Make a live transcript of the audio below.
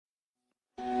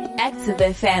Active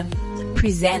FM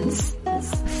presents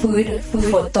Food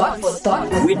for Thought.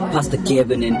 With Pastor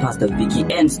Kevin and Pastor Vicky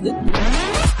Anston.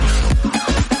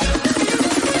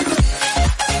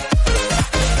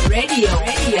 Radio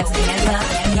has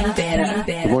never been better.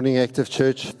 Good morning, Active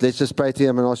Church. Let's just pray to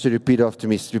Him and ask you to repeat after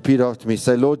me. Repeat after me.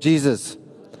 Say, Lord Jesus,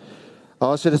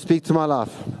 I ask you to speak to my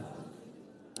life,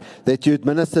 that you would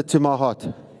minister to my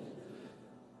heart,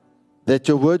 that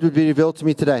your word would be revealed to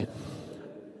me today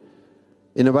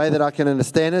in a way that I can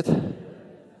understand it,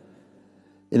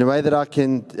 in a way that I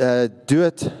can do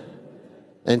it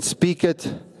and speak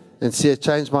it and see it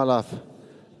change my life.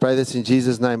 Pray this in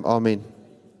Jesus' name. Amen.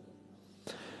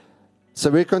 So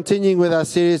we're continuing with our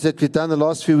series that we've done the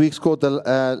last few weeks called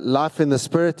the Life in the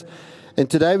Spirit. And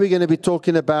today we're going to be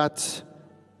talking about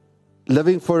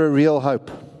living for a real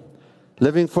hope.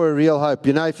 Living for a real hope.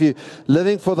 You know, if you're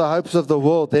living for the hopes of the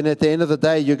world, then at the end of the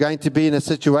day, you're going to be in a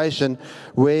situation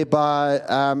whereby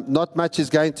not much is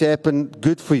going to happen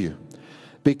good for you.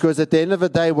 Because at the end of the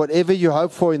day, whatever you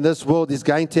hope for in this world is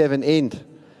going to have an end.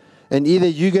 And either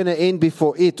you're going to end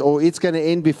before it or it's going to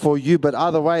end before you. But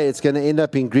either way, it's going to end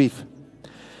up in grief.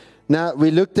 Now,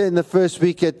 we looked at in the first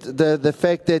week at the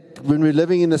fact that when we're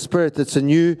living in the Spirit, it's a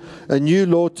new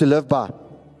law to live by.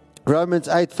 Romans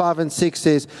 8:5-6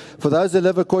 says, for those who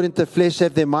live according to the flesh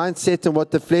have their mind set on what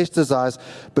the flesh desires,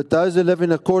 but those who live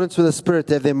in accordance with the Spirit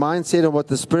have their mind set on what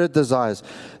the Spirit desires.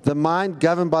 The mind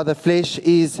governed by the flesh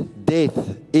is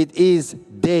death. It is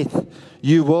death.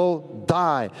 You will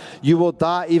die. You will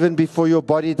die even before your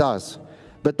body dies.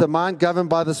 But the mind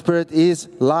governed by the Spirit is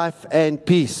life and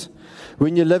peace.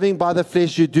 When you're living by the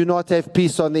flesh, you do not have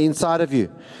peace on the inside of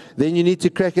you. Then you need to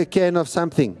crack a can of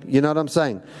something. You know what I'm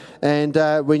saying? And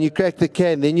when you crack the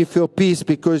can, then you feel peace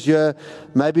because you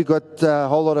maybe got a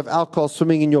whole lot of alcohol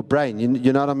swimming in your brain.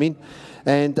 You know what I mean?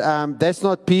 And that's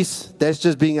not peace. That's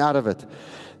just being out of it.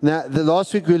 Now, the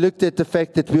last week we looked at the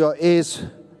fact that we are heirs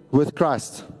with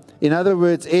Christ. In other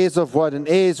words, heirs of what? And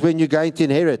heirs when you're going to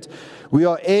inherit. We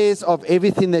are heirs of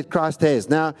everything that Christ has.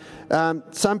 Now,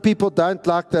 some people don't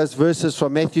like those verses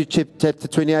from Matthew chapter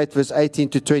 28, verse 18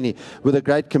 to 20, with the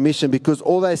Great Commission, because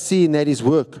all they see in that is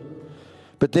work.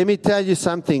 But let me tell you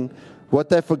something. What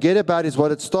they forget about is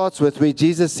what it starts with, where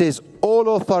Jesus says,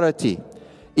 all authority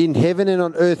in heaven and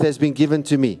on earth has been given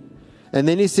to me. And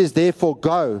then he says, therefore,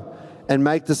 go and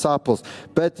make disciples.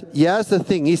 But here's the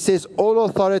thing. He says, all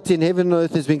authority in heaven and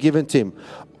earth has been given to him.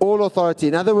 All authority.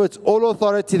 In other words, all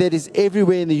authority that is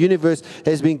everywhere in the universe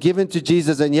has been given to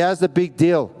Jesus. And here's the big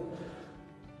deal.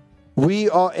 We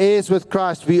are heirs with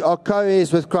Christ. We are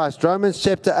co-heirs with Christ. Romans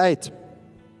chapter 8,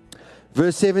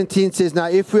 verse 17 says, now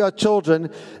if we are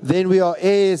children, then we are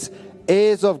heirs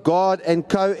of God and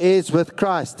co-heirs with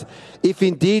Christ. If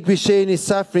indeed we share in his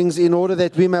sufferings, in order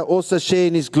that we may also share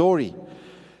in his glory.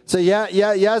 So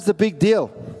here's the big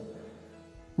deal.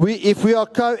 If we are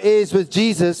co-heirs with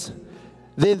Jesus,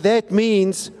 then that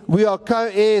means we are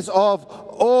co-heirs of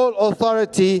all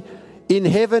authority in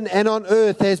heaven and on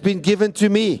earth has been given to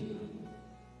me.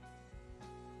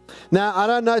 Now, I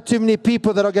don't know too many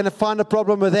people that are going to find a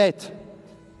problem with that.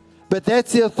 But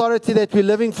that's the authority that we're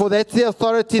living for. That's the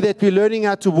authority that we're learning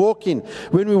how to walk in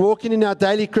when we're walking in our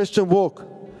daily Christian walk.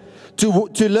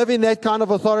 To live in that kind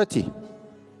of authority.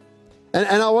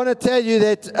 And I want to tell you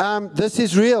that this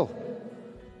is real.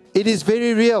 It is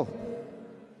very real.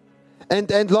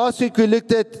 And last week we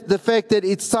looked at the fact that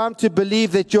it's time to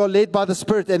believe that you're led by the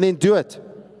Spirit and then do it.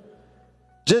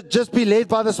 Just be led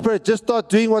by the Spirit. Just start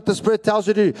doing what the Spirit tells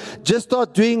you to do. Just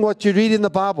start doing what you read in the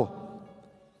Bible.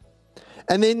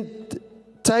 And then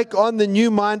take on the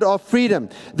new mind of freedom.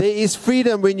 There is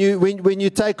freedom when you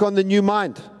take on the new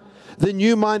mind. The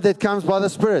new mind that comes by the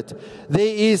Spirit.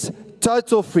 There is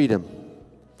total freedom.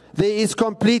 There is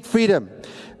complete freedom.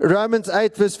 Romans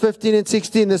 8 verse 15 and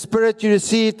 16, the Spirit you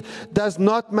received does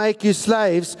not make you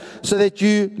slaves so that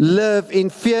you live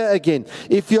in fear again.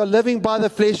 If you are living by the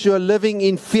flesh, you are living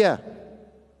in fear.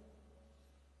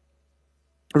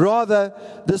 Rather,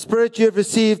 the Spirit you have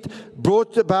received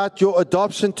brought about your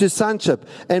adoption to sonship,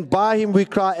 and by him we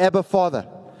cry, Abba, Father.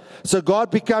 So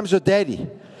God becomes your daddy.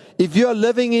 If you are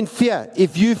living in fear,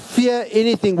 if you fear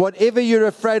anything, whatever you're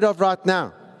afraid of right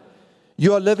now,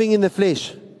 you are living in the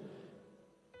flesh.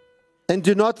 And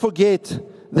do not forget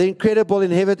the incredible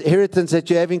inheritance that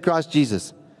you have in Christ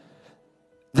Jesus.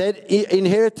 That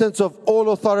inheritance of all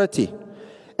authority.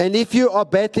 And if you are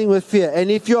battling with fear, and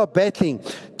if you are battling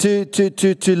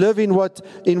to live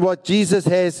in what Jesus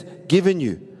has given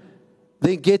you,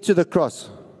 then get to the cross.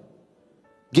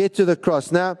 Get to the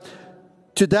cross. Now,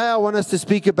 today I want us to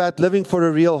speak about living for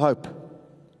a real hope.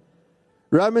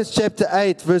 Romans chapter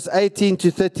 8, verse 18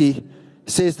 to 30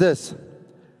 says this.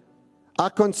 I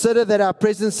consider that our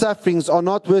present sufferings are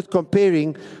not worth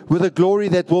comparing with the glory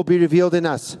that will be revealed in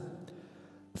us.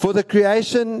 For the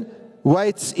creation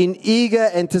waits in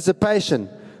eager anticipation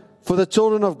for the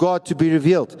children of God to be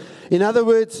revealed. In other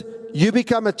words, you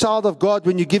become a child of God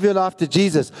when you give your life to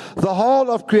Jesus. The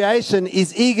whole of creation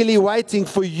is eagerly waiting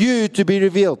for you to be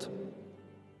revealed.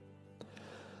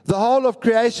 The whole of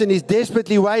creation is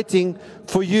desperately waiting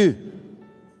for you.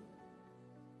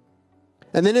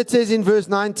 And then it says in verse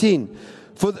 19,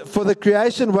 for the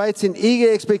creation waits in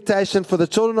eager expectation for the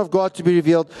children of God to be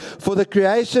revealed. For the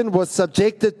creation was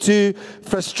subjected to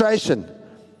frustration,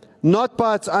 not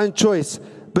by its own choice,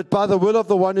 but by the will of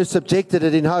the one who subjected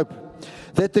it, in hope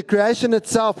that the creation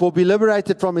itself will be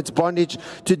liberated from its bondage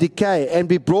to decay and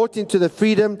be brought into the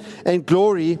freedom and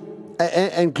glory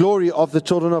of the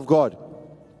children of God.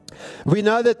 We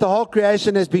know that the whole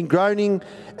creation has been groaning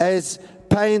as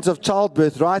pains of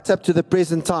childbirth right up to the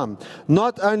present time.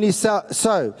 Not only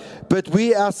so, but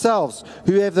we ourselves,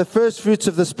 who have the first fruits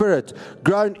of the Spirit,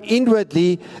 groan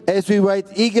inwardly as we wait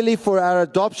eagerly for our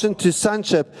adoption to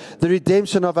sonship, the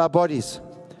redemption of our bodies.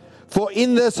 For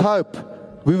in this hope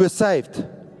we were saved.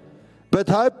 But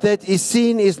hope that is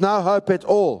seen is no hope at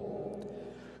all.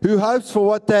 Who hopes for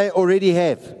what they already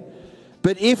have?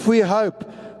 But if we hope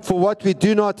for what we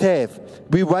do not have,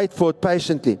 we wait for it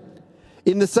patiently.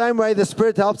 In the same way, the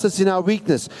Spirit helps us in our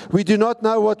weakness. We do not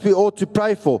know what we ought to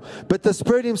pray for, but the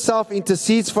Spirit Himself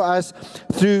intercedes for us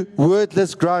through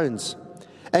wordless groans.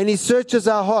 And He searches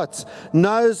our hearts,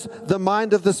 knows the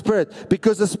mind of the Spirit,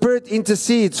 because the Spirit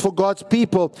intercedes for God's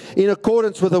people in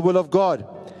accordance with the will of God.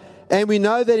 And we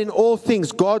know that in all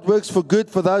things God works for good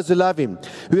for those who love Him,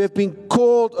 who have been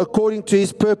called according to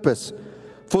His purpose.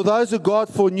 For those who God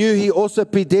foreknew, He also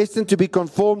predestined to be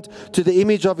conformed to the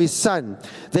image of His Son,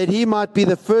 that He might be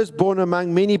the firstborn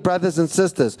among many brothers and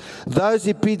sisters. Those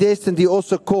He predestined, He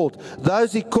also called.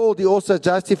 Those He called, He also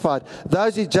justified.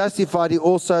 Those He justified, He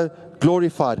also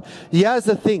glorified. Here's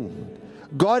the thing.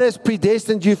 God has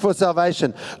predestined you for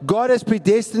salvation. God has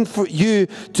predestined for you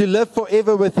to live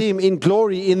forever with Him in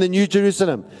glory in the New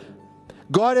Jerusalem.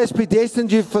 God has predestined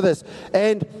you for this.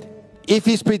 And if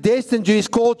He's predestined you, He's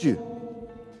called you.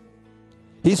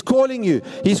 He's calling you.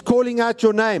 He's calling out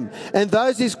your name. And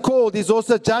those He's called, He's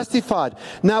also justified.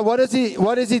 Now, what does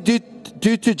He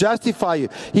do to justify you?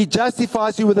 He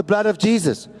justifies you with the blood of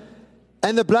Jesus.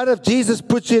 And the blood of Jesus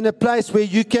puts you in a place where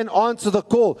you can answer the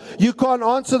call. You can't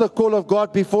answer the call of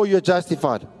God before you're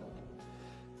justified.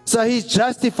 So He's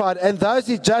justified, and those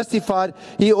He justified,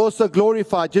 He also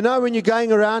glorified. You know, when you're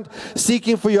going around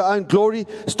seeking for your own glory,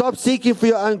 stop seeking for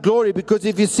your own glory, because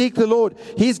if you seek the Lord,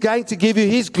 He's going to give you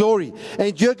His glory,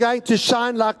 and you're going to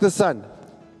shine like the sun.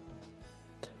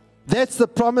 That's the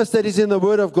promise that is in the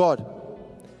Word of God.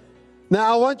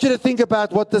 Now, I want you to think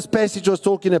about what this passage was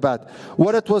talking about,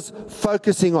 what it was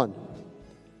focusing on.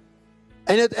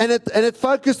 And it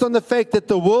focused on the fact that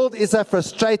the world is a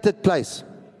frustrated place.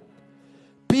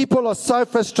 People are so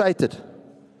frustrated.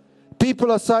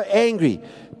 People are so angry.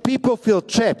 People feel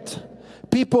trapped.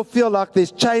 People feel like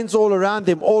there's chains all around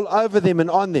them, all over them and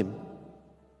on them.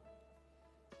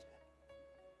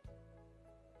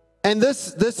 And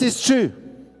this is true,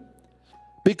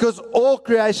 because all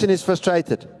creation is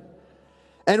frustrated.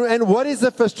 And what is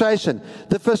the frustration?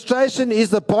 The frustration is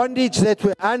the bondage that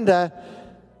we're under,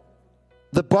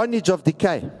 the bondage of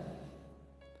decay.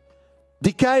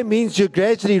 Decay means you're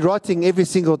gradually rotting every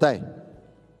single day.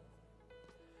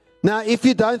 Now, if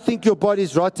you don't think your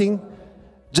body's rotting,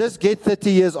 just get 30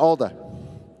 years older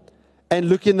and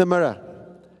look in the mirror.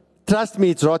 Trust me,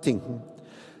 it's rotting.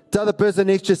 Tell the person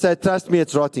next to you, say, trust me,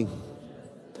 it's rotting.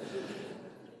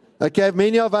 Okay,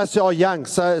 many of us are young,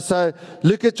 so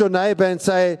look at your neighbor and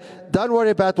say, don't worry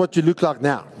about what you look like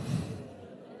now.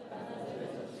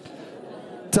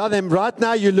 Tell them, right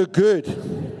now you look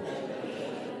good.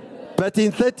 But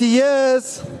in 30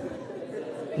 years,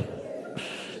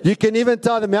 you can even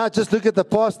tell them, yeah, just look at the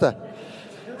pastor.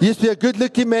 He used to be a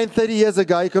good-looking man 30 years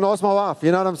ago. You can ask my wife,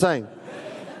 you know what I'm saying?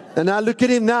 And now look at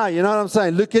him now, you know what I'm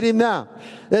saying? Look at him now.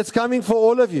 It's coming for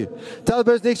all of you. Tell the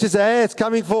person next to you, say, hey, it's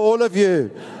coming for all of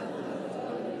you.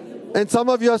 And some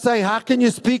of you are saying, how can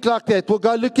you speak like that? Well,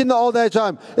 go look in the old age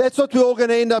home. That's what we're all going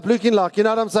to end up looking like, you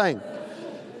know what I'm saying?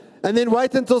 And then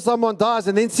wait until someone dies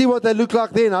and then see what they look like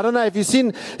then. I don't know. Have you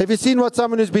seen what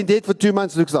someone who's been dead for 2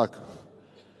 months looks like?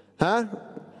 Huh?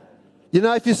 You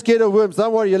know, if you're scared of worms,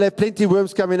 don't worry. You'll have plenty of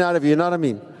worms coming out of you. You know what I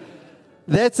mean?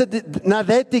 Now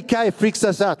that decay freaks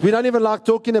us out. We don't even like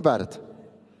talking about it.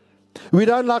 We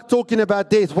don't like talking about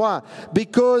death. Why?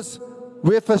 Because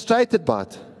we're frustrated by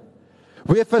it.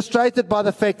 We're frustrated by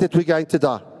the fact that we're going to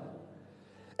die.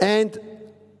 And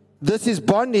This is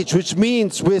bondage, which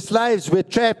means we're slaves, we're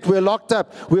trapped, we're locked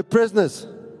up, we're prisoners.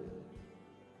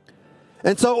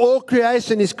 And so all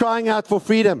creation is crying out for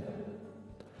freedom.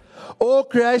 All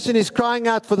creation is crying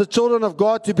out for the children of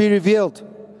God to be revealed.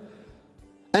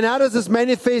 And how does this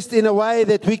manifest in a way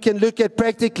that we can look at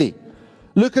practically?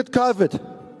 Look at COVID.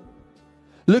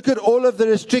 Look at all of the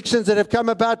restrictions that have come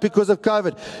about because of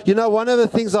COVID. You know, one of the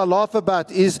things I laugh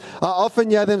about is I often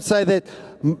hear them say that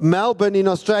Melbourne in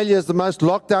Australia is the most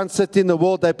locked down city in the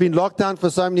world. They've been locked down for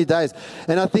so many days.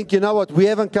 And I think, you know what? We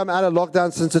haven't come out of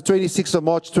lockdown since the 26th of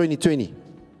March 2020.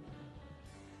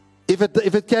 If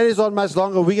it carries on much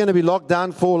longer, we're going to be locked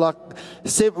down for like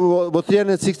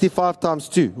 365 times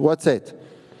 2. What's that?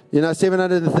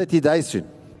 730 days soon.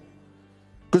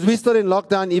 Because we're still in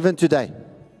lockdown even today.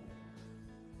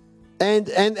 And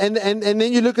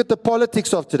then you look at the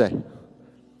politics of today.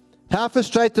 How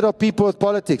frustrated are people with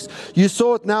politics? You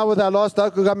saw it now with our last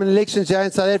local government elections here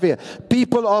in South Africa.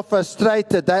 People are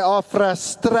frustrated. They are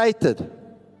frustrated.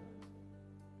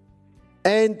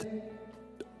 And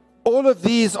all of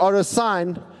these are a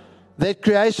sign that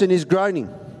creation is groaning.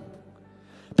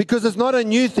 Because it's not a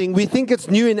new thing. We think it's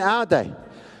new in our day.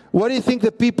 What do you think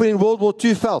the people in World War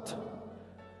II felt?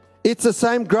 It's the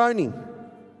same groaning.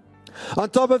 On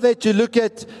top of that, you look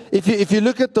at, if you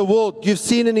look at the world, you've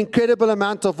seen an incredible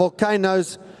amount of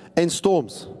volcanoes and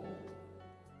storms.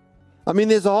 I mean,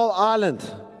 there's a whole island,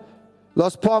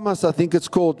 Las Palmas, I think it's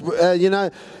called.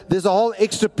 There's a whole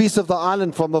extra piece of the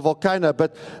island from a volcano,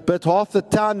 but half the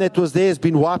town that was there has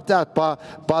been wiped out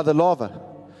by the lava.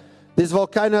 There's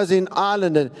volcanoes in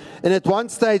Ireland, and at one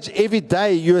stage, every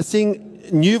day, you are seeing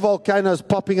new volcanoes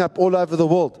popping up all over the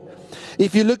world.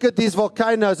 If you look at these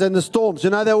volcanoes and the storms,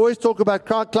 they always talk about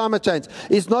climate change.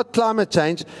 It's not climate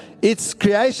change, it's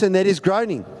creation that is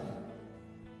groaning.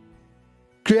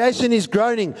 Creation is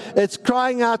groaning. It's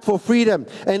crying out for freedom.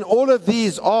 And all of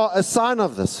these are a sign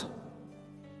of this.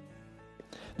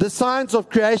 The signs of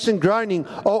creation groaning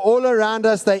are all around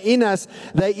us. They're in us.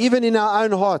 They're even in our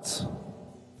own hearts.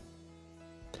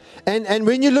 And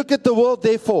when you look at the world,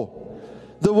 therefore,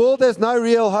 the world has no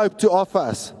real hope to offer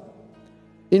us.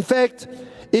 In fact,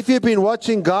 if you've been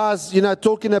watching guys,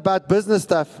 talking about business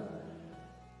stuff,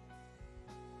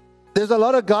 there's a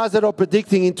lot of guys that are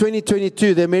predicting in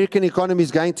 2022 the American economy is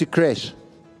going to crash.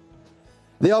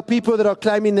 There are people that are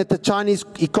claiming that the Chinese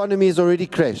economy has already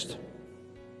crashed.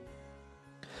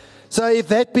 So if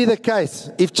that be the case,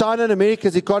 if China and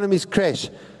America's economies crash,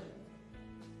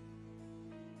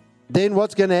 then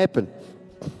what's going to happen?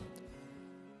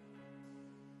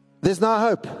 There's no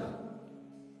hope.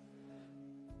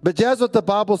 But here's what the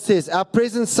Bible says. Our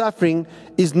present suffering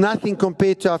is nothing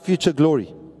compared to our future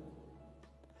glory.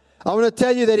 I want to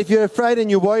tell you that if you're afraid and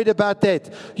you're worried about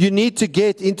that, you need to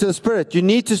get into the Spirit. You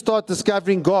need to start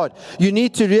discovering God. You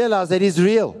need to realize that He's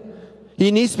real.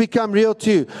 He needs to become real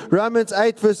too. Romans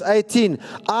 8 verse 18.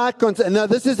 Now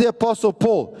this is the Apostle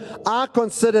Paul. I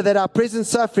consider that our present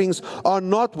sufferings are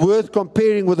not worth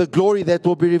comparing with the glory that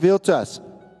will be revealed to us.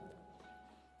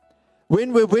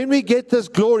 When we get this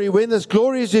glory, when this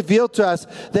glory is revealed to us,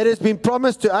 that has been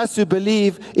promised to us who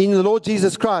believe in the Lord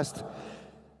Jesus Christ,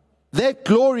 that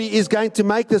glory is going to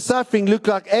make the suffering look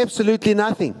like absolutely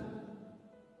nothing.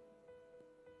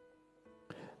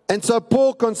 And so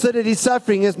Paul considered his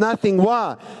suffering as nothing.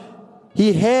 Why?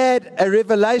 He had a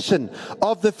revelation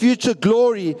of the future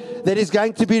glory that is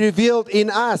going to be revealed in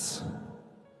us.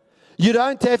 You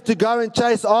don't have to go and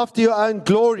chase after your own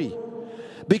glory.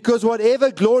 Because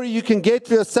whatever glory you can get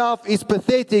for yourself is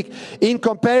pathetic in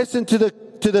comparison to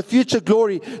the future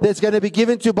glory that's going to be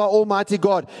given to you by Almighty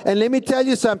God. And let me tell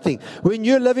you something. When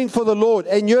you're living for the Lord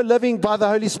and you're living by the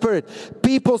Holy Spirit,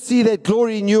 people see that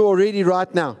glory in you already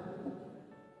right now.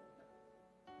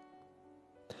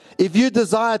 If you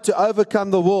desire to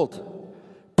overcome the world,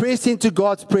 press into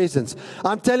God's presence.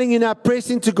 I'm telling you now, press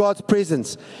into God's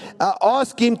presence.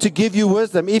 Ask Him to give you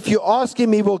wisdom. If you ask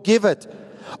Him, He will give it.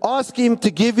 Ask Him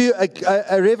to give you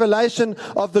a revelation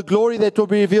of the glory that will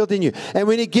be revealed in you. And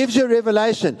when He gives you a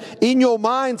revelation, in your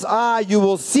mind's eye, you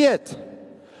will see it.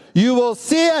 You will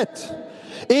see it.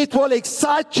 It will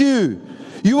excite you.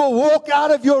 You will walk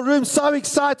out of your room so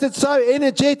excited, so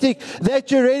energetic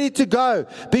that you're ready to go.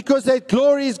 Because that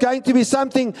glory is going to be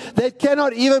something that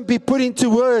cannot even be put into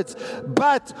words.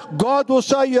 But God will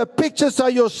show you a picture so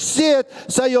you'll see it,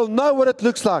 so you'll know what it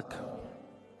looks like.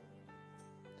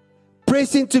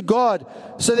 Press into God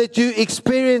so that you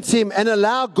experience Him and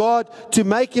allow God to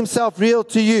make Himself real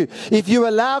to you. If you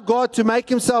allow God to make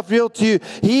Himself real to you,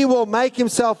 He will make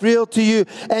Himself real to you.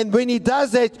 And when He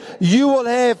does that, you will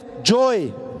have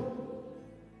joy.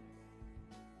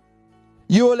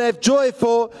 You will have joy,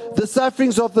 for the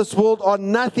sufferings of this world are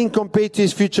nothing compared to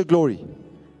His future glory.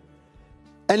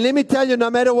 And let me tell you, no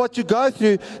matter what you go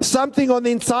through, something on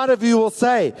the inside of you will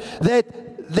say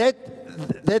that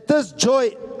this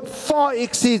joy far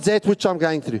exceeds that which I'm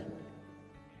going through.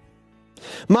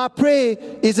 My prayer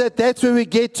is that that's where we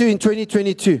get to in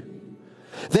 2022.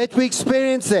 That we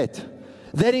experience that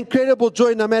incredible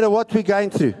joy no matter what we're going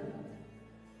through.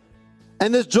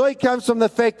 And this joy comes from the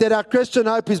fact that our Christian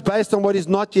hope is based on what is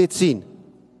not yet seen.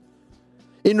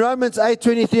 In Romans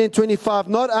 8:23 and 25,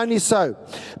 not only so,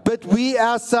 but we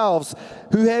ourselves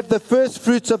who have the first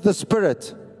fruits of the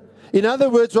Spirit. In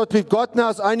other words, what we've got now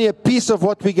is only a piece of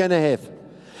what we're going to have.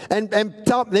 And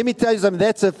let me tell you something,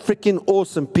 that's a freaking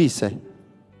awesome piece.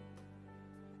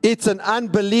 It's an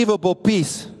unbelievable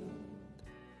piece.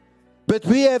 But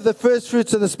we have the first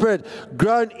fruits of the Spirit,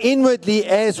 grown inwardly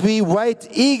as we wait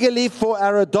eagerly for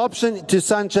our adoption to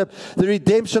sonship, the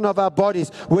redemption of our bodies,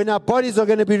 when our bodies are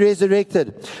going to be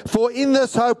resurrected. For in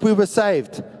this hope we were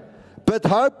saved. But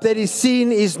hope that is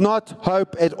seen is not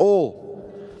hope at all.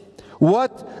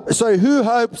 So who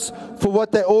hopes for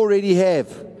what they already have?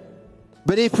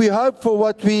 But if we hope for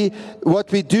what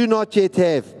we do not yet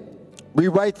have, we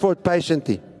wait for it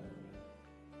patiently.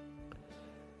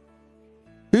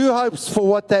 Who hopes for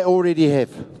what they already have?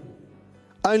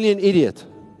 Only an idiot.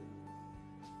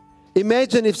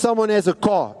 Imagine if someone has a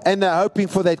car and they're hoping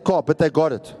for that car, but they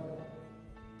got it.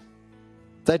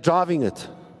 They're driving it.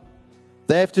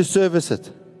 They have to service it.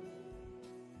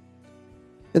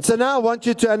 And so now I want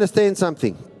you to understand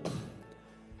something.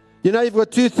 You know, you've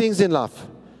got two things in life.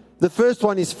 The first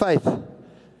one is faith.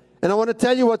 And I want to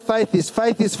tell you what faith is.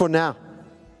 Faith is for now.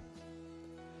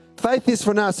 Faith is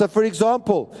for now. So for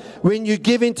example, when you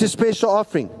give into special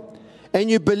offering and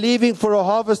you're believing for a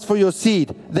harvest for your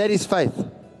seed, that is faith.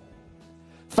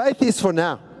 Faith is for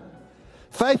now.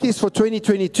 Faith is for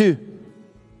 2022.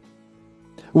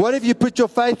 What have you put your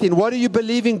faith in? What are you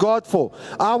believing God for?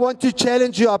 I want to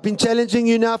challenge you. I've been challenging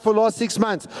you now for the last 6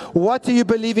 months. What are you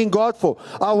believing God for?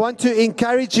 I want to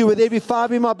encourage you with every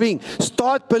fiber in my being.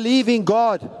 Start believing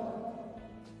God.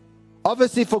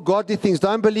 Obviously for godly things.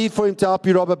 Don't believe for Him to help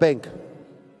you rob a bank.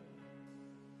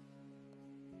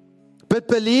 But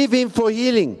believe Him for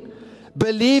healing.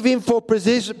 Believe Him for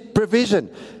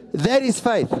provision. That is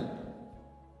faith.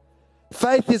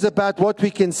 Faith is about what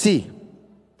we can see.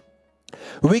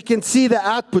 We can see the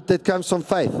output that comes from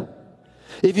faith.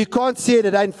 If you can't see it,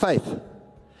 it ain't faith.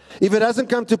 If it doesn't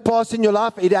come to pass in your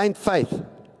life, it ain't faith.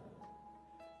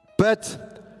 But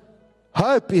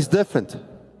hope is different.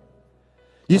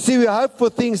 You see, we hope for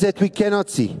things that we cannot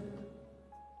see.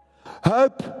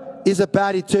 Hope is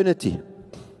about eternity.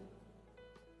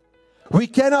 We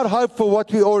cannot hope for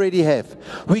what we already have.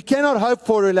 We cannot hope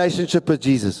for a relationship with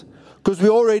Jesus because we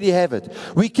already have it.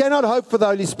 We cannot hope for the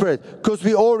Holy Spirit because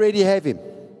we already have Him.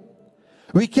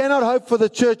 We cannot hope for the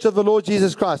church of the Lord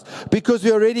Jesus Christ because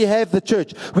we already have the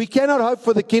church. We cannot hope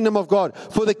for the kingdom of God,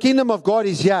 for the kingdom of God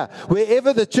is here.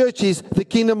 Wherever the church is, the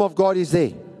kingdom of God is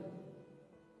there.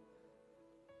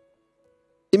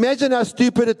 Imagine how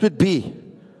stupid it would be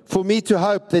for me to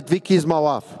hope that Vicky is my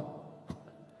wife.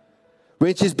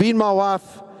 When she's been my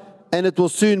wife, and it will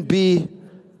soon be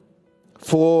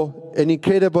for an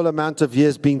incredible amount of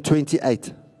years, being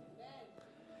 28.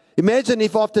 Imagine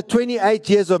if after 28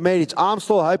 years of marriage, I'm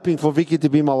still hoping for Vicky to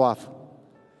be my wife.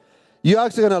 You're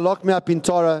actually going to lock me up in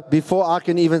Torah before I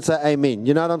can even say amen.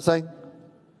 You know what I'm saying?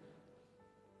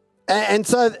 And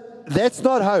so that's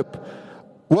not hope.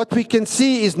 What we can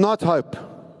see is not hope.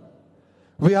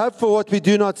 We hope for what we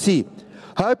do not see.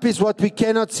 Hope is what we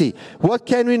cannot see. What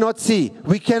can we not see?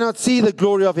 We cannot see the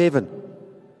glory of heaven.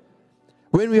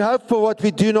 When we hope for what we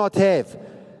do not have,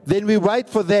 then we wait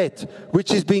for that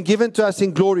which is being given to us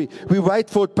in glory. We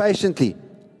wait for it patiently.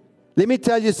 Let me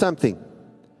tell you something.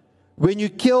 When you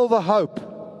kill the hope,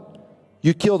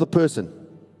 you kill the person.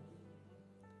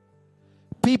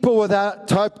 People without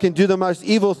hope can do the most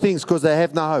evil things because they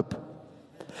have no hope.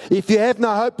 If you have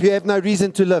no hope, you have no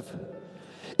reason to live.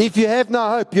 If you have no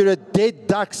hope, you're a dead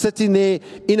duck sitting there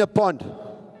in a pond.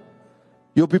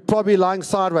 You'll be probably lying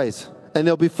sideways and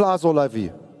there'll be flies all over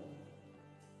you.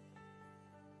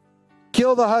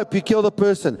 Kill the hope, you kill the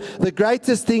person. The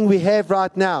greatest thing we have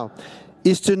right now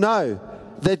is to know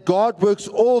that God works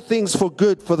all things for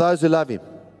good for those who love Him.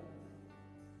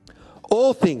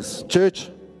 All things, church.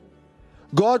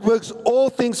 God works all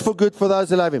things for good for those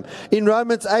who love Him. In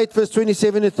Romans 8, verse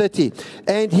 27 to 30.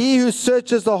 And He who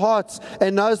searches the hearts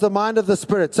and knows the mind of the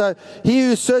Spirit. So He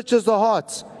who searches the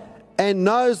hearts and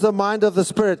knows the mind of the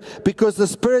Spirit, because the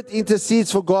Spirit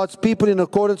intercedes for God's people in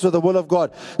accordance with the will of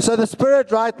God. So the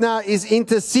Spirit right now is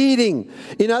interceding.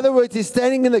 In other words, He's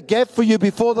standing in the gap for you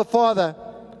before the Father.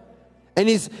 And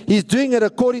he's doing it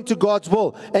according to God's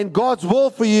will. And God's will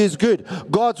for you is good.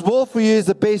 God's will for you is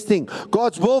the best thing.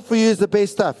 God's will for you is the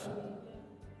best stuff.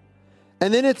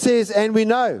 And then it says, and we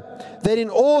know that in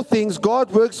all things God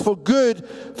works for good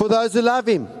for those who love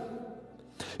Him,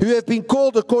 who have been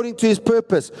called according to His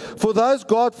purpose. For those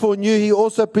God foreknew, He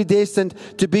also predestined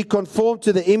to be conformed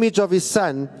to the image of His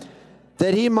Son,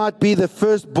 that He might be the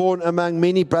firstborn among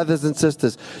many brothers and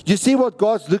sisters. You see what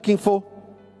God's looking for?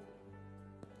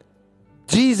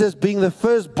 Jesus being the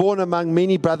firstborn among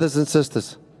many brothers and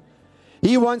sisters.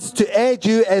 He wants to add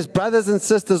you as brothers and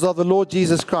sisters of the Lord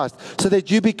Jesus Christ, so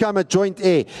that you become a joint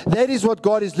heir. That is what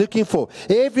God is looking for.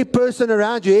 Every person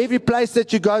around you, every place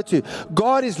that you go to,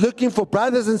 God is looking for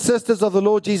brothers and sisters of the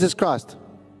Lord Jesus Christ.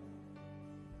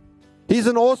 He's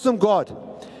an awesome God.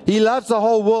 He loves the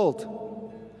whole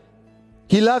world.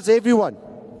 He loves everyone.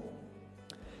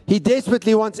 He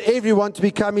desperately wants everyone to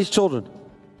become His children.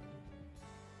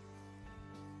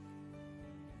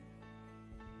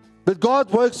 But God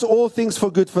works all things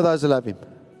for good for those who love Him.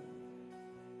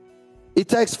 It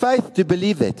takes faith to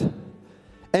believe that.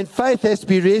 And faith has to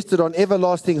be rested on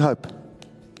everlasting hope.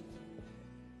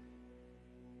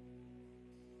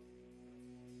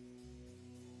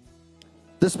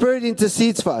 The Spirit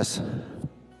intercedes for us.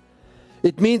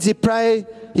 It means He prays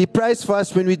for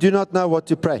us when we do not know what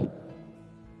to pray.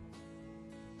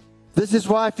 This is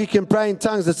why if you can pray in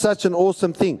tongues, it's such an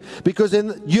awesome thing. Because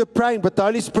then you're praying, but the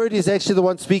Holy Spirit is actually the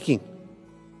one speaking.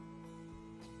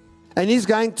 And He's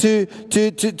going to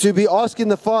be asking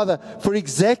the Father for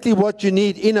exactly what you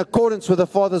need in accordance with the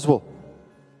Father's will.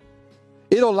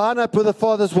 It'll line up with the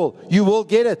Father's will. You will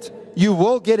get it. You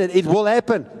will get it. It will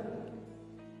happen.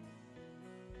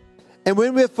 And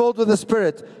when we're filled with the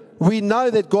Spirit, we know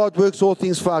that God works all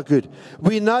things for our good.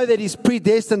 We know that He's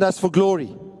predestined us for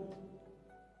glory.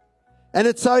 And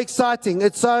it's so exciting.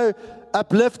 It's so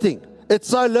uplifting. It's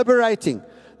so liberating.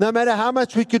 No matter how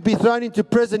much we could be thrown into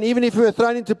prison, even if we were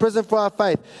thrown into prison for our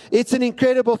faith, it's an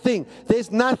incredible thing. There's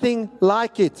nothing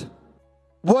like it.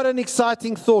 What an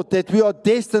exciting thought that we are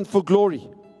destined for glory.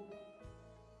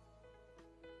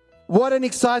 What an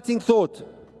exciting thought.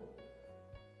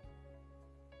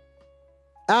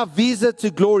 Our visa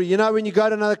to glory. You know, when you go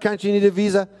to another country, you need a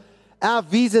visa. Our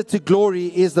visa to glory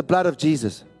is the blood of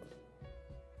Jesus.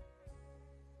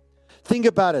 Think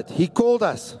about it. He called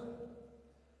us.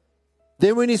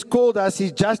 Then when He's called us,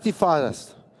 He justified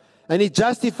us. And He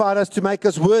justified us to make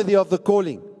us worthy of the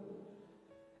calling.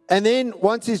 And then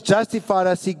once He's justified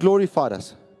us, He glorified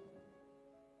us.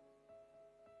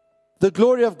 The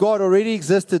glory of God already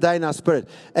exists today in our spirit.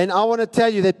 And I want to tell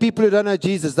you that people who don't know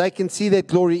Jesus, they can see that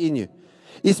glory in you.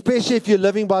 Especially if you're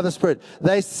living by the Spirit.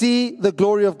 They see the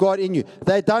glory of God in you.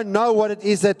 They don't know what it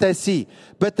is that they see,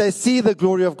 but they see the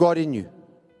glory of God in you.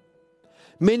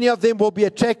 Many of them will be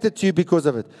attracted to you because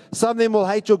of it. Some of them will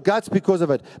hate your guts because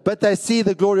of it. But they see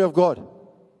the glory of God.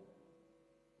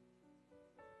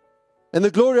 And the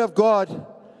glory of God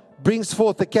brings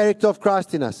forth the character of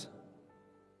Christ in us.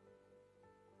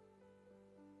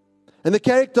 And the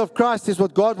character of Christ is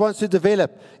what God wants to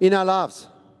develop in our lives.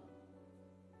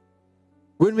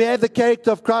 When we have the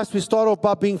character of Christ, we start off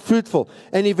by being fruitful.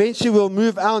 And eventually we'll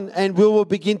move on and we will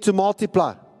begin to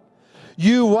multiply.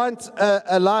 You want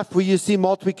a life where you see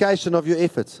multiplication of your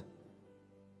efforts.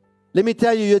 Let me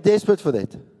tell you, you're desperate for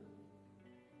that.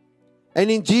 And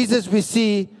in Jesus, we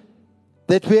see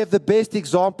that we have the best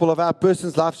example of how a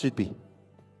person's life should be.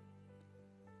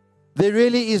 There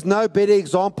really is no better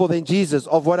example than Jesus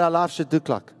of what our life should look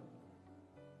like.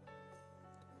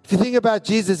 If you think about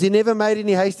Jesus, He never made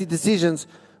any hasty decisions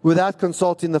without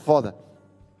consulting the Father.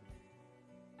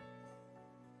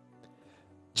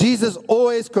 Jesus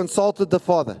always consulted the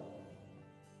Father.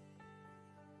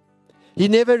 He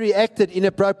never reacted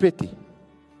inappropriately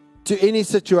to any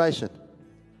situation.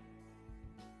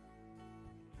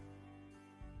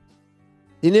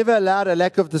 He never allowed a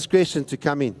lack of discretion to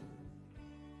come in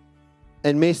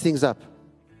and mess things up.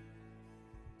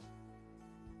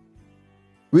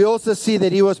 We also see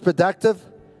that He was productive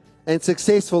and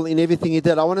successful in everything He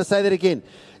did. I want to say that again.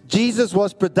 Jesus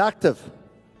was productive.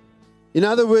 In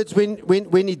other words,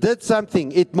 when He did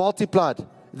something, it multiplied.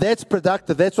 That's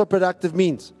productive. That's what productive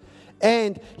means.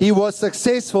 And He was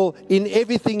successful in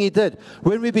everything He did.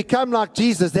 When we become like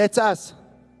Jesus, that's us.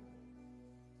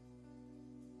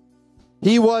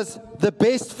 He was the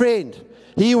best friend.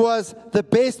 He was the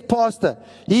best pastor.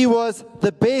 He was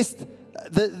the best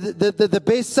the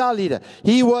best cell leader.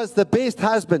 He was the best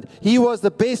husband. He was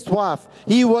the best wife.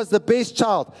 He was the best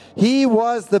child. He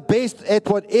was the best at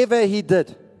whatever he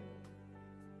did.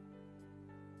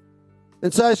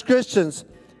 And so as Christians,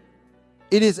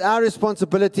 it is our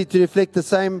responsibility to reflect the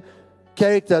same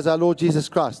character as our Lord Jesus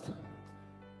Christ.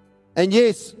 And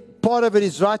yes, part of it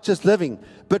is righteous living,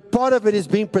 but part of it is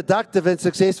being productive and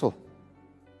successful.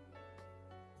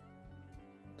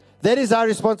 That is our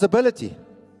responsibility.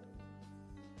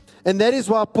 And that is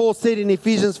why Paul said in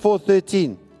Ephesians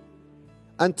 4:13,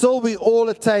 until we all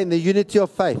attain the unity of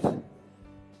faith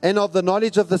and of the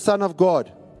knowledge of the Son of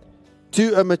God,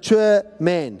 to a mature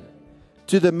man,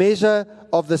 to the measure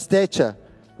of the stature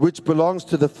which belongs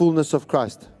to the fullness of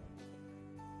Christ.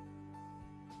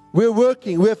 We're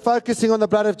working, we're focusing on the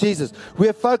blood of Jesus.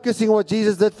 We're focusing on what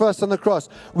Jesus did for us on the cross.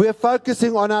 We're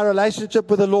focusing on our relationship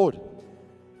with the Lord.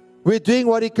 We're doing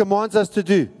what He commands us to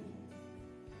do.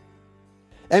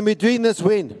 And we're doing this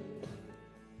when?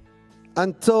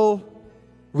 Until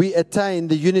we attain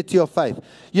the unity of faith.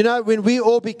 You know, when we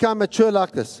all become mature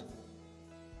like this,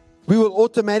 we will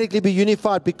automatically be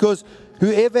unified, because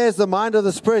whoever has the mind of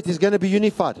the Spirit is going to be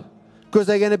unified, because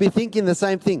they're going to be thinking the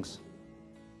same things.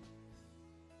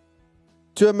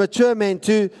 To a mature man,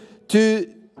 to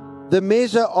the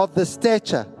measure of the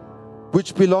stature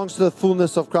which belongs to the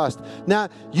fullness of Christ. Now,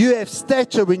 you have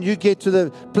stature when you get to the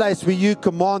place where you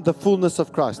command the fullness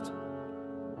of Christ.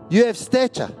 You have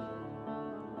stature.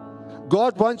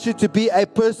 God wants you to be a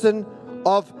person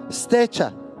of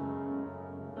stature.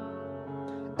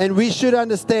 And we should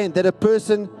understand that a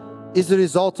person is the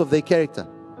result of their character.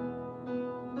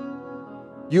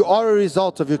 You are a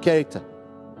result of your character.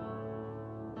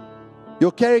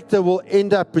 Your character will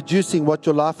end up producing what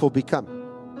your life will become.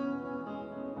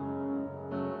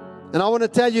 And I want to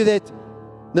tell you that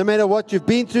no matter what you've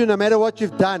been through, no matter what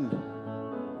you've done,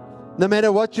 no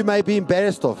matter what you may be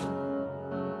embarrassed of,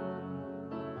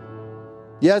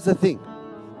 here's the thing.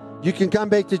 You can come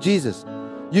back to Jesus.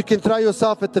 You can throw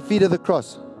yourself at the feet of the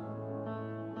cross.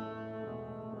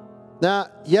 Now,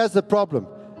 here's the problem.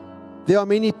 There are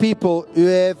many people who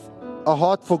have a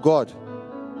heart for God,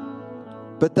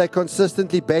 but they're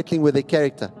consistently battling with their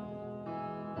character.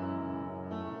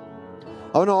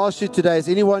 I want to ask you today, has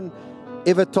anyone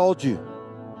ever told you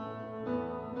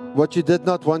what you did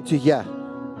not want to hear?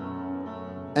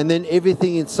 And then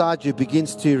everything inside you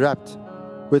begins to erupt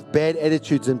with bad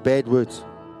attitudes and bad words.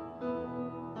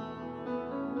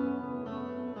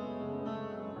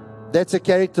 That's a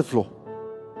character flaw.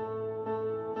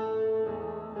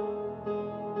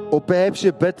 Or perhaps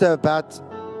you're bitter about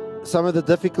some of the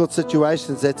difficult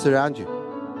situations that surround you.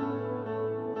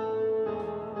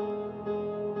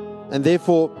 And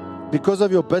therefore, because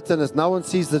of your bitterness, no one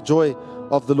sees the joy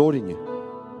of the Lord in you.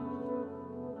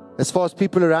 As far as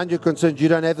people around you are concerned, you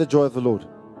don't have the joy of the Lord.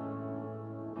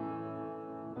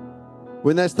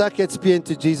 When they stuck that spear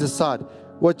into Jesus' side,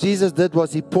 what Jesus did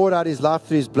was He poured out His life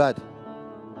through His blood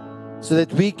so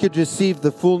that we could receive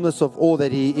the fullness of all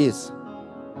that He is.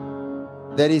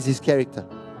 That is His character.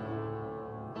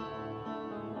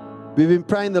 We've been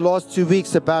praying the last 2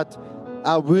 weeks about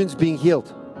our wounds being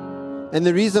healed. And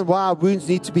the reason why our wounds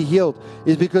need to be healed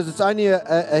is because it's only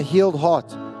a healed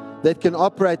heart that can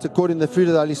operate according to the fruit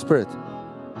of the Holy Spirit.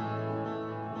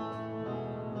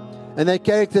 And that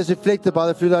character is reflected by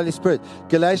the fruit of the Holy Spirit.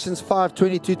 Galatians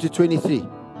 5:22-23.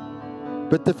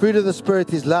 But the fruit of the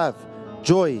Spirit is love,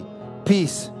 joy,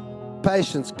 peace,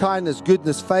 patience, kindness,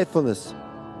 goodness, faithfulness,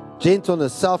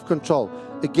 gentleness, self-control.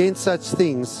 Against such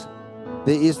things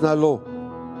there is no law.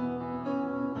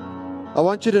 I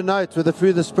want you to note with the fruit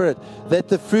of the Spirit that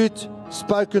the fruit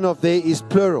spoken of there is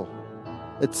plural.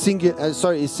 It's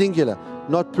singular,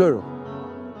 not plural.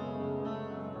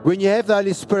 When you have the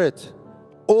Holy Spirit,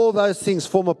 all those things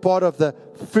form a part of the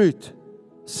fruit,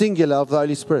 singular, of the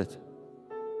Holy Spirit.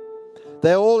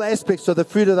 They are all aspects of the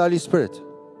fruit of the Holy Spirit.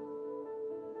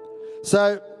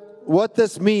 So what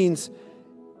this means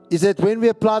is that when we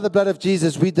apply the blood of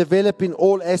Jesus, we develop in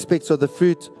all aspects of the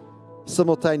fruit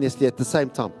simultaneously at the same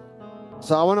time.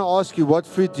 So I want to ask you, what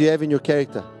fruit do you have in your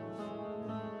character?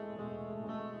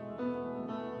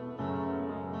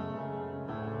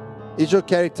 Is your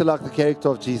character like the character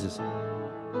of Jesus?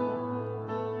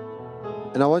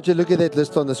 And I want you to look at that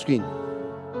list on the screen.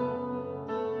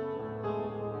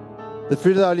 The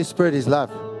fruit of the Holy Spirit is love.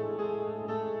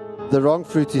 The wrong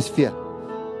fruit is fear.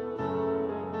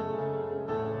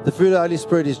 The fruit of the Holy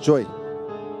Spirit is joy.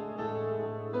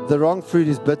 The wrong fruit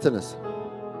is bitterness.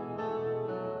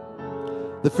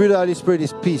 The fruit of the Holy Spirit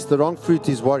is peace. The wrong fruit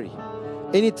is worry.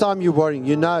 Anytime you're worrying,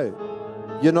 you know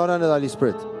you're not under the Holy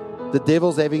Spirit. The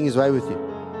devil's having his way with you.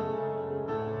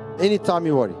 Anytime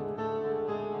you worry.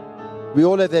 We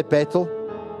all have that battle.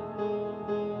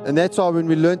 And that's why when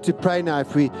we learn to pray now,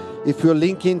 if we'll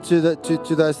link into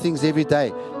to those things every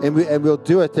day, and we'll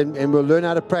do it, and we'll learn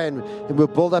how to pray, and we'll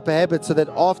build up a habit so that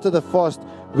after the fast,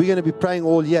 we're going to be praying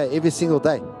all year, every single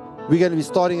day. We're going to be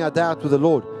starting our day out with the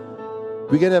Lord.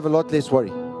 We're going to have a lot less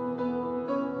worry.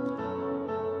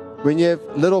 When you have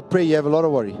little prayer, you have a lot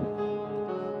of worry.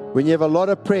 When you have a lot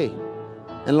of prayer,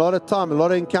 and a lot of time, a lot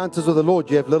of encounters with the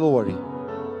Lord, you have little worry.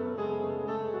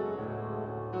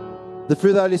 The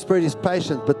fruit of the Holy Spirit is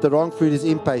patience, but the wrong fruit is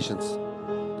impatience.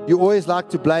 You always like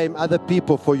to blame other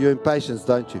people for your impatience,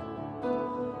 don't you?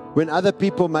 When other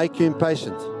people make you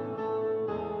impatient,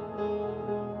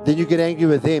 then you get angry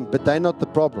with them, but they're not the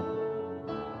problem.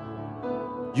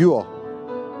 You are.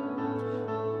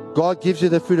 God gives you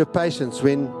the fruit of patience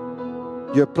when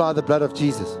you apply the blood of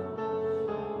Jesus.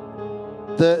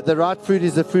 The right fruit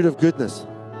is the fruit of goodness.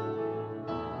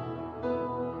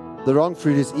 The wrong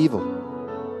fruit is evil.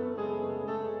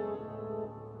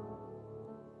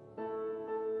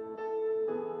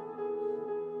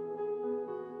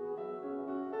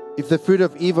 If the fruit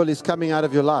of evil is coming out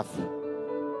of your life,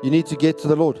 you need to get to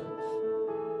the Lord.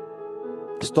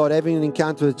 Start having an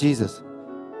encounter with Jesus.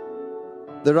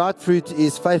 The right fruit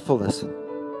is faithfulness,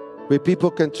 where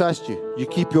people can trust you. You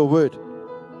keep your word.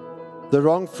 The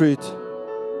wrong fruit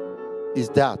is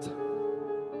doubt.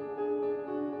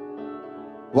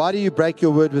 Why do you break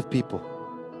your word with people?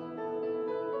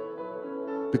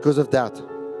 Because of doubt.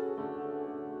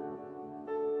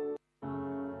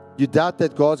 You doubt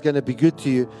that God's going to be good to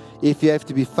you if you have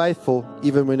to be faithful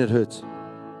even when it hurts.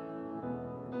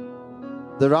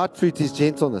 The right fruit is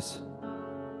gentleness.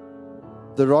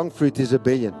 The wrong fruit is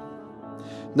rebellion.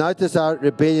 Notice how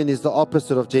rebellion is the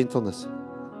opposite of gentleness.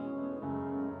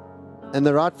 And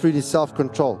the right fruit is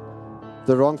self-control.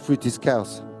 The wrong fruit is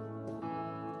chaos.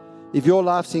 If your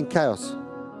life's in chaos,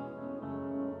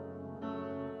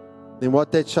 then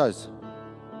what that shows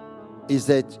is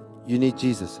that you need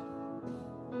Jesus.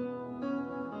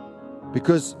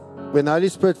 Because when the Holy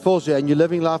Spirit fills you and you're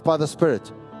living life by the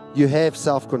Spirit, you have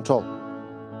self-control.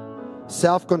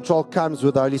 Self-control comes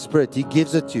with the Holy Spirit. He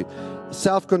gives it to you.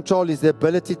 Self-control is the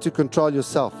ability to control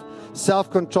yourself.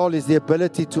 Self-control is the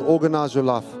ability to organize your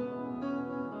life.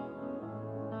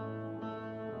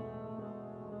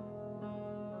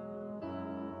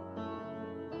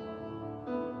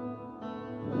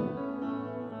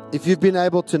 If you've been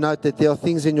able to note that there are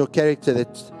things in your character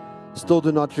that still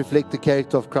do not reflect the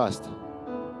character of Christ,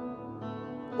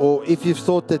 or if you've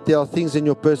thought that there are things in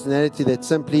your personality that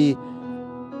simply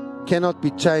cannot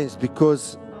be changed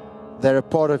because they're a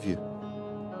part of you,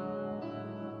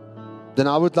 then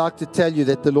I would like to tell you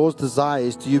that the Lord's desire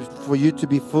is for you to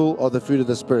be full of the fruit of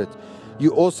the Spirit.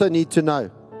 You also need to know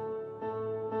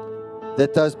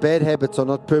that those bad habits are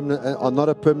not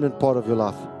a permanent part of your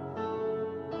life.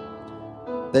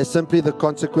 They're simply the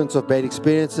consequence of bad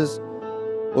experiences,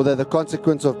 or they're the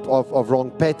consequence of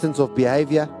wrong patterns of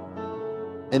behavior.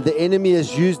 And the enemy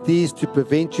has used these to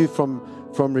prevent you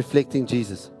from reflecting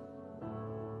Jesus.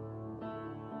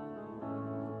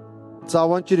 So I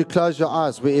want you to close your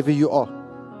eyes wherever you are.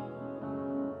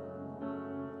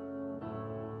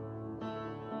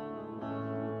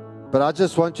 But I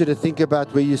just want you to think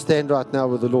about where you stand right now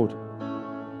with the Lord.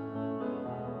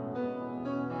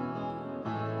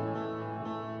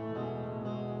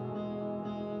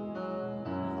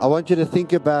 I want you to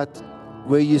think about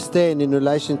where you stand in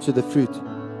relation to the fruit.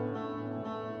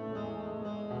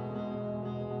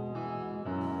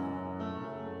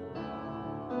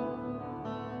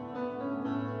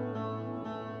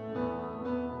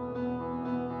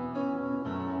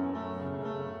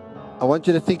 I want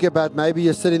you to think about, maybe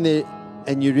you're sitting there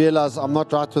and you realize, I'm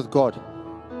not right with God.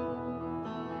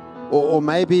 Or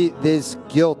maybe there's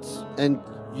guilt and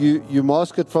you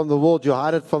mask it from the world, you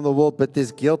hide it from the world, but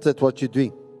there's guilt at what you're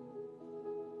doing.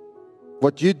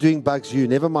 What you're doing bugs you,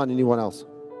 never mind anyone else.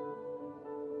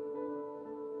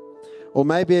 Or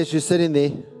maybe as you're sitting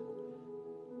there,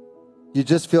 you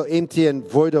just feel empty and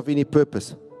void of any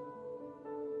purpose.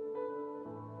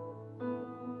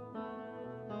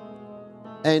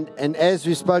 And as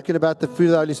we've spoken about the fruit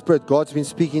of the Holy Spirit, God's been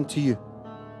speaking to you.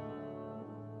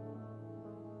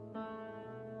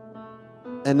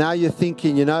 And now you're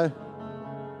thinking, do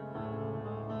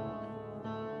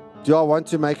I want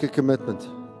to make a commitment?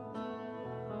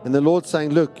 And the Lord's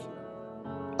saying, look,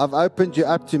 I've opened you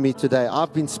up to me today.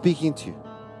 I've been speaking to you.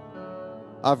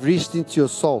 I've reached into your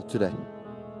soul today.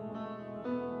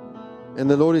 And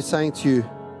the Lord is saying to you,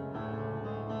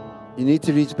 you need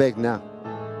to reach back now.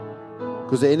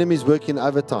 Because the enemy is working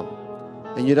overtime.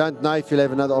 And you don't know if you'll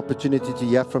have another opportunity to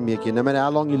hear from me again, no matter how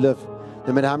long you live,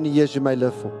 no matter how many years you may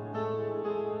live for.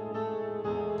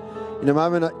 In a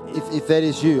moment, if that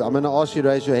is you, I'm going to ask you to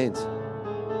raise your hands.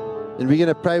 And we're going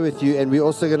to pray with you, and we're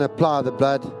also going to apply the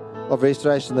blood of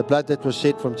restoration, the blood that was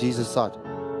shed from Jesus' side.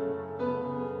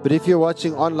 But if you're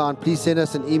watching online, please send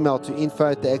us an email to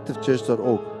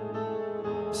info@theactivechurch.org.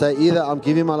 Say either I'm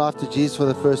giving my life to Jesus for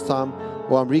the first time,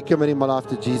 or I'm recommitting my life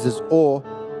to Jesus, or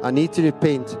I need to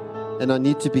repent and I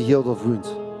need to be healed of wounds.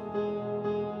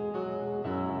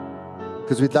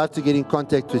 Because we'd love to get in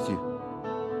contact with you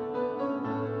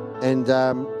and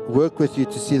work with you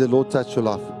to see the Lord touch your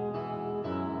life.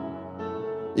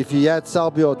 If you're here at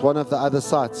Selby or at one of the other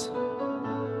sites,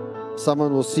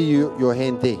 someone will see your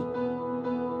hand there.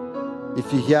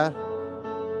 If you're here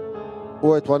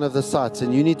or at one of the sites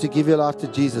and you need to give your life to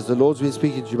Jesus, the Lord's been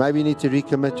speaking to you, maybe you need to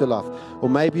recommit your life, or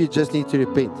maybe you just need to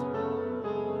repent,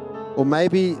 or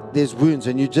maybe there's wounds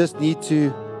and you just need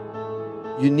to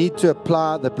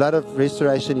apply the blood of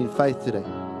restoration in faith today,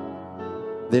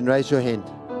 then raise your hand.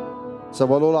 So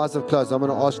while all eyes are closed, I'm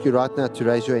going to ask you right now to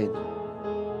raise your hand.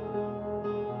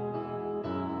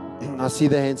 I see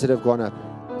the hands that have gone up.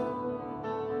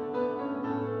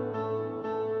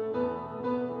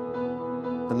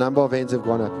 A number of hands have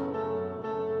gone up.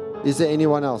 Is there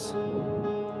anyone else?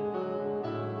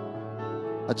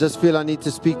 I just feel I need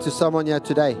to speak to someone here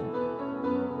today.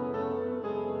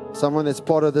 Someone that's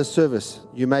part of this service.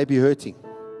 You may be hurting.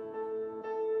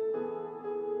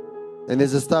 And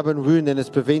there's a stubborn wound and it's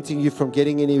preventing you from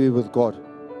getting anywhere with God.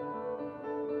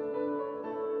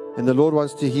 And the Lord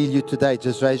wants to heal you today.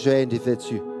 Just raise your hand if that's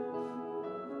you.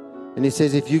 And He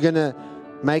says, if you're going to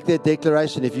make that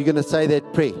declaration, if you're going to say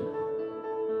that prayer,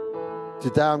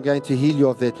 today I'm going to heal you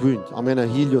of that wound. I'm going to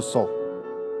heal your soul.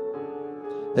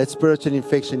 That spiritual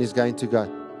infection is going to go.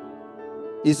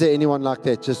 Is there anyone like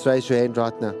that? Just raise your hand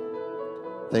right now.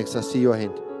 Thanks. I see your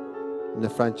hand in the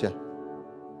front here.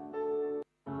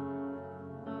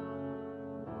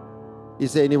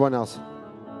 Is there anyone else?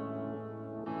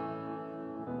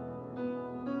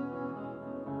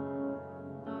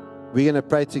 We're going to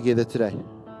pray together today.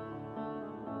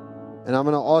 And I'm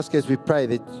going to ask as we pray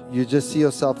that you just see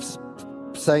yourself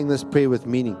saying this prayer with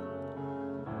meaning.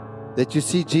 That you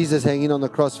see Jesus hanging on the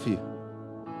cross for you.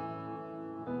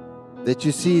 That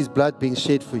you see His blood being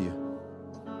shed for you.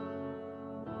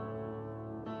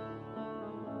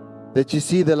 That you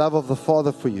see the love of the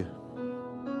Father for you.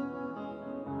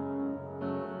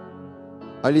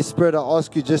 Holy Spirit, I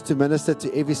ask you just to minister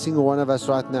to every single one of us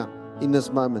right now, in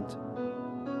this moment.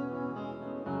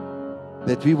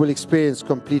 That we will experience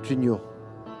complete renewal.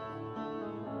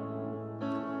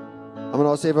 I'm going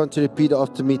to ask everyone to repeat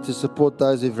after me to support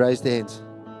those who've raised their hands.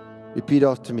 Repeat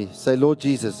after me. Say, Lord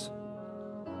Jesus,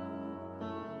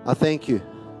 I thank you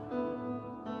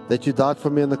that you died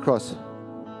for me on the cross.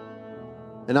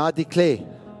 And I declare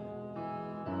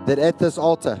that at this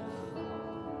altar,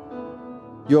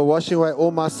 you are washing away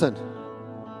all my sin.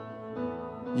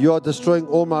 You are destroying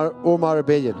all my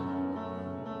rebellion.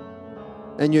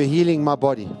 And you're healing my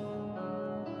body.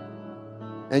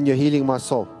 And you're healing my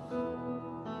soul.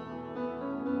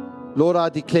 Lord, I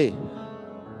declare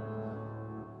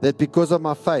that because of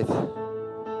my faith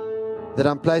that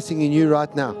I'm placing in you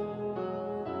right now,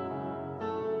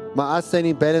 my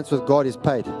outstanding balance with God is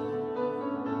paid.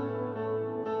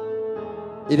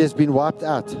 It has been wiped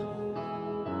out.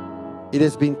 It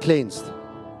has been cleansed.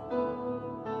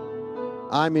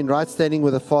 I'm in right standing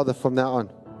with the Father from now on.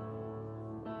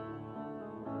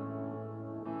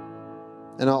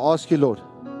 And I ask you, Lord,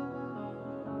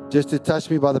 just to touch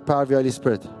me by the power of your Holy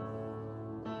Spirit.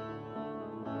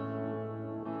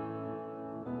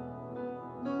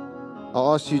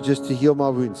 I ask you just to heal my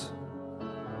wounds.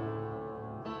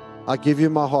 I give you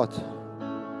my heart.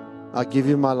 I give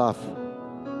you my life.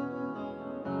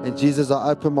 And Jesus, I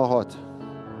open my heart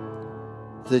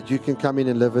so that you can come in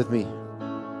and live with me.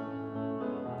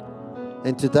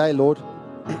 And today, Lord,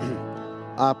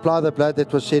 I apply the blood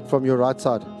that was shed from your right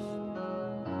side.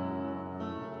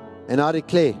 And I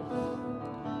declare,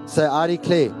 say, I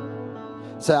declare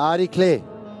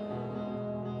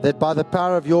that by the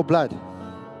power of your blood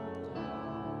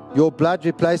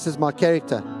replaces my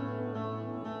character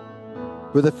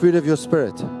with the fruit of your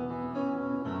Spirit.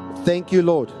 Thank you,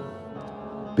 Lord,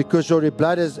 because your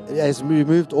blood has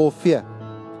removed all fear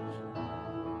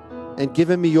and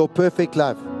given me your perfect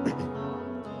love,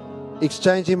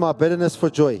 exchanging my bitterness for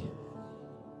joy,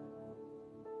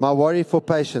 my worry for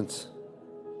patience,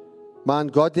 my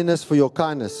ungodliness for your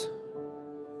kindness,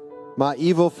 my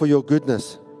evil for your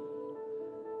goodness,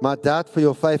 my doubt for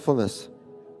your faithfulness,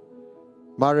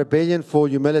 my rebellion for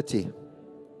humility,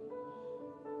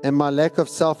 and my lack of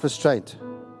self-restraint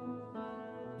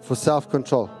for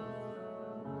self-control.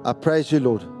 I praise you,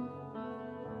 Lord.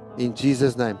 In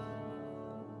Jesus' name.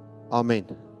 Amen.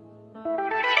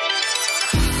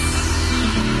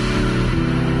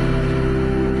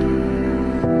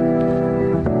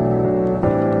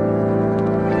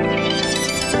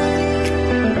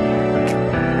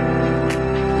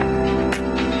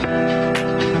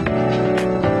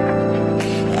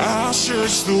 I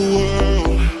searched the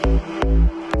world,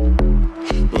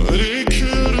 but it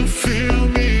couldn't fill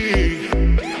me.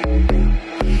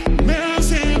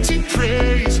 Man's empty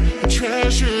praise,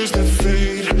 treasures that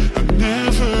fade are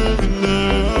never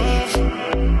enough.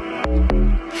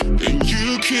 Then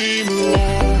you came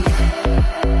along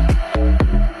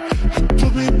and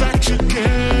put me back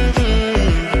together,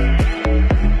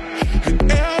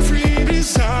 and every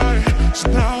desire is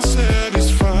now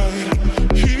satisfied.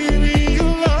 Hear me,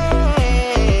 your love.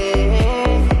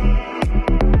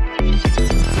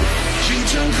 You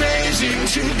turn graves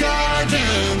into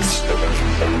gardens.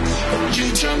 You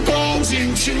turn bones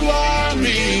into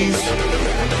armies.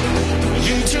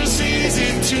 You turn seas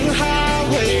into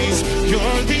highways.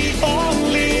 You're the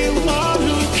only one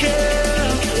who can.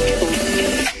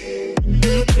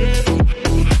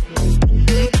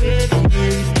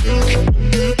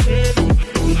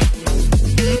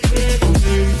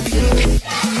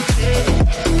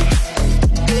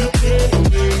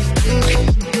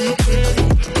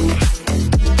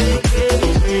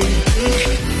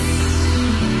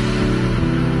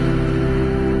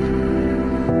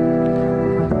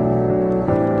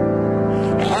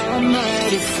 I'm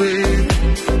not afraid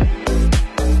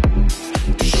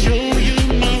to show you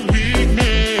my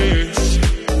weakness.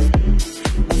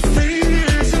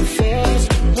 Failures and faults,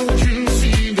 don't you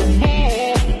see them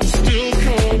all? Still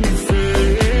call me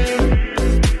friend.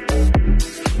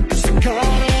 It's the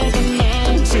God of the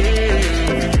mountain.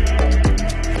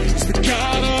 It's the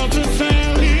God of the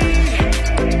valley.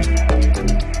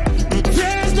 But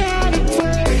there's not a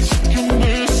place your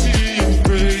mercy and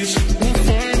grace will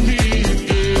find me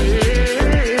again.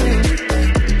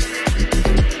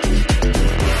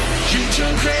 You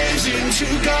turn graves into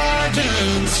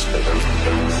gardens.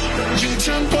 You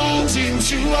turn bones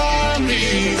into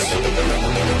armies.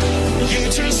 You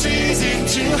turn seas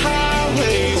into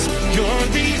highways. You're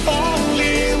the only